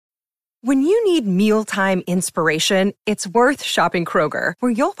When you need mealtime inspiration, it's worth shopping Kroger,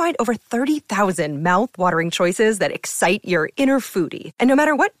 where you'll find over 30,000 mouth-watering choices that excite your inner foodie. And no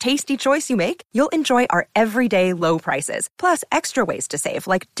matter what tasty choice you make, you'll enjoy our everyday low prices, plus extra ways to save,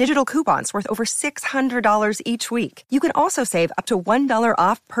 like digital coupons worth over $600 each week. You can also save up to $1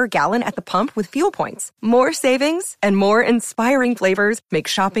 off per gallon at the pump with fuel points. More savings and more inspiring flavors make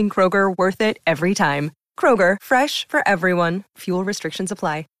shopping Kroger worth it every time. Kroger, fresh for everyone. Fuel restrictions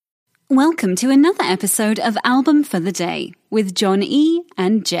apply. Welcome to another episode of Album for the Day with John E.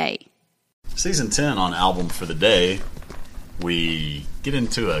 and Jay. Season 10 on Album for the Day, we get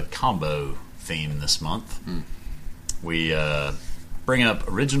into a combo theme this month. We bring up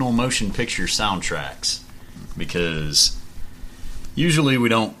original motion picture soundtracks because usually we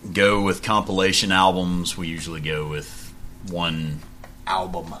don't go with compilation albums. We usually go with one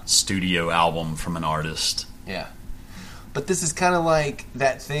album, studio album from an artist. Yeah. But this is kind of like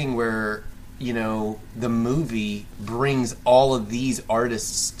that thing where, you know, the movie brings all of these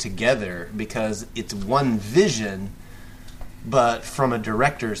artists together because it's one vision, but from a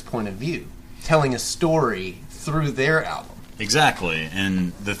director's point of view, telling a story through their album. Exactly.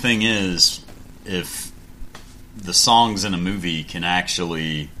 And the thing is, if the songs in a movie can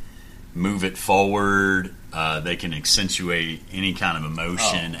actually move it forward, they can accentuate any kind of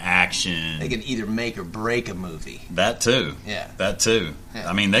emotion, action. They can either make or break a movie. That too. Yeah. That too. Yeah.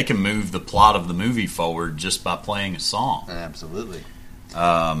 I mean, they can move the plot of the movie forward just by playing a song. Absolutely.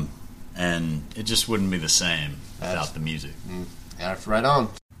 And it just wouldn't be the same without the music. That's right on.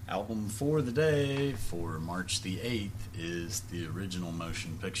 Album for the day for March the 8th is the original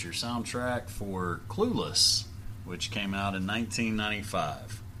motion picture soundtrack for Clueless, which came out in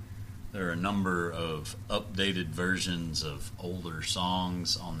 1995. There are a number of updated versions of older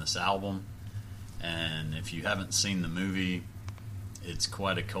songs on this album, and if you haven't seen the movie, it's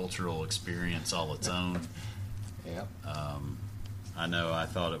quite a cultural experience all its own. Yeah. I know I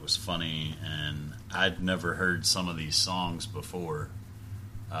thought it was funny, and I'd never heard some of these songs before,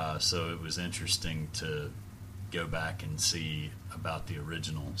 so it was interesting to go back and see about the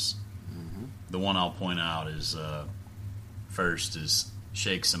originals. Mm-hmm. The one I'll point out is first is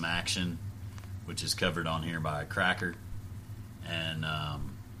Shake Some Action, which is covered on here by Cracker. And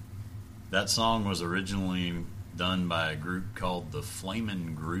that song was originally done by a group called the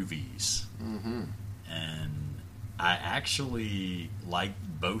Flamin' Groovies. Mm-hmm. And I actually like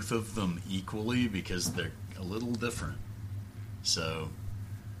both of them equally because they're a little different. So,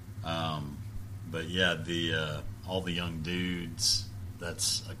 but yeah, the All the Young Dudes,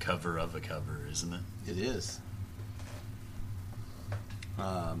 that's a cover of a cover, isn't it? It is.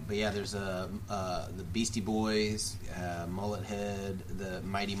 But yeah, there's the Beastie Boys, Mullet Head, the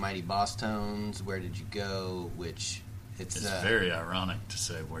Mighty Mighty Boss Tones, Where Did You Go? Which it's very ironic to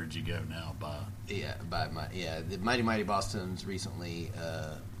say "Where'd You Go" now by the Mighty Mighty Boss Tones recently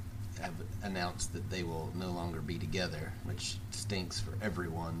have announced that they will no longer be together, which stinks for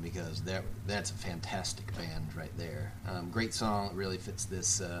everyone because that's a fantastic band right there. Great song, it really fits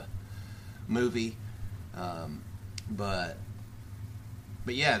this movie,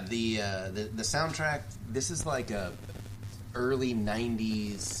 But yeah, the soundtrack. This is like a early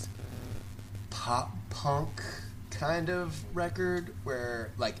 '90s pop punk kind of record,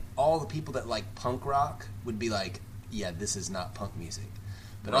 where like all the people that like punk rock would be like, "Yeah, this is not punk music,"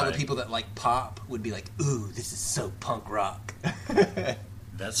 but all the people that like pop would be like, "Ooh, this is so punk rock."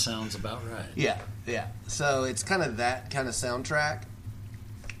 That sounds about right. Yeah. So it's kind of that kind of soundtrack.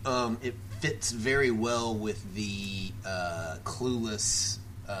 It fits very well with the Clueless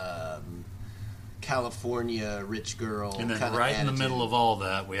California rich girl. And then kind right of in the attitude. middle of all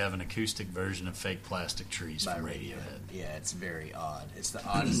that, we have an acoustic version of Fake Plastic Trees By from Radiohead. Yeah, it's very odd. It's the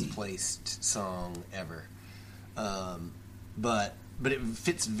oddest placed song ever. But it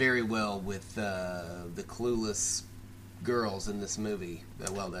fits very well with the Clueless girls in this movie.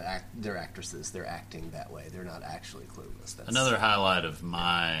 Well, they're actresses. They're acting that way. They're not actually clueless. That's Another highlight of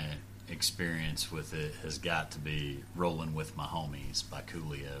my experience with it has got to be "Rollin' with My Homies" by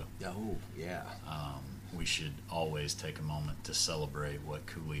Coolio. Oh, yeah. We should always take a moment to celebrate what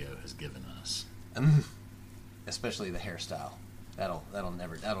Coolio has given us. Especially the hairstyle. That'll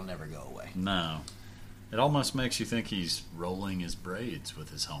never go away. No. It almost makes you think he's rolling his braids with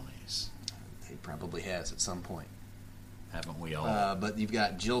his homies. He probably has at some point. Haven't we all? But you've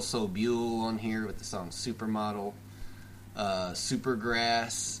got Jill Sobule on here with the song Supermodel.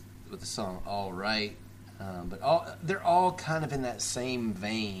 Supergrass with the song All Right. But they're all kind of in that same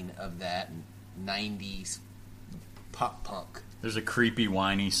vein of that 90s pop punk. There's a creepy,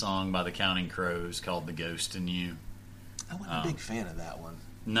 whiny song by the Counting Crows called "The Ghost in You." I wasn't a big fan of that one.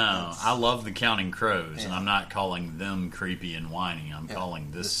 No, I love the Counting Crows, and I'm not calling them creepy and whiny. I'm calling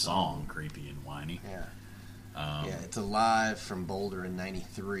this song creepy and whiny. Yeah. It's a live from Boulder in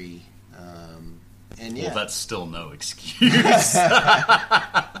 '93. And well, that's still no excuse.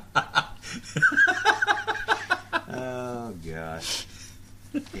 Oh gosh.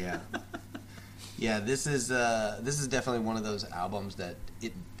 Yeah. This is definitely one of those albums that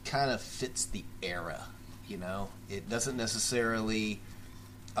it kind of fits the era. You know, it doesn't necessarily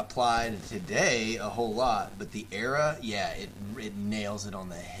apply to today a whole lot, but the era, it nails it on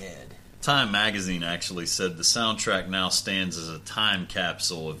the head. Time magazine actually said the soundtrack now stands as a time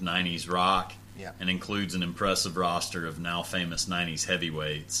capsule of 90s rock and includes an impressive roster of now famous 90s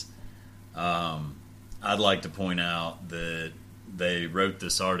heavyweights. I'd like to point out that they wrote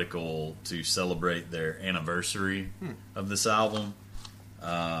this article to celebrate their anniversary of this album.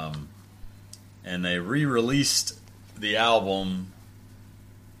 And they re-released the album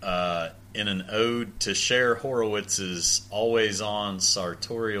in an ode to Cher Horowitz's always-on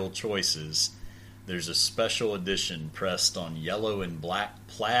sartorial choices. There's a special edition pressed on yellow and black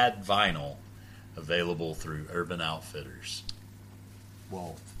plaid vinyl available through Urban Outfitters.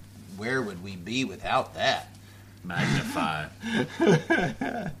 Well, where would we be without that? Magnify.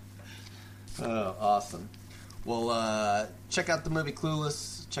 Oh, awesome. Well, check out the movie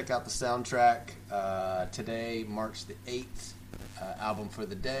Clueless. Check out the soundtrack. Today, March the 8th, album for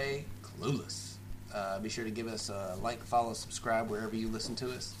the day, Clueless. Be sure to give us a like, follow, subscribe wherever you listen to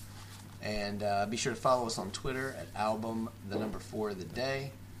us. And be sure to follow us on Twitter at album4theday.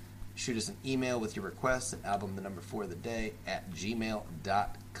 Shoot us an email with your requests at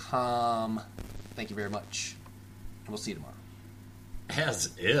album4theday@gmail.com. Thank you very much. And we'll see you tomorrow.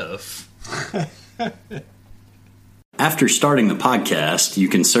 As if. After starting the podcast, you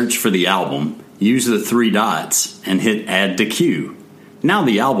can search for the album, use the 3 dots, and hit Add to Queue. Now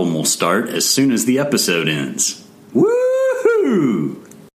the album will start as soon as the episode ends. Woo!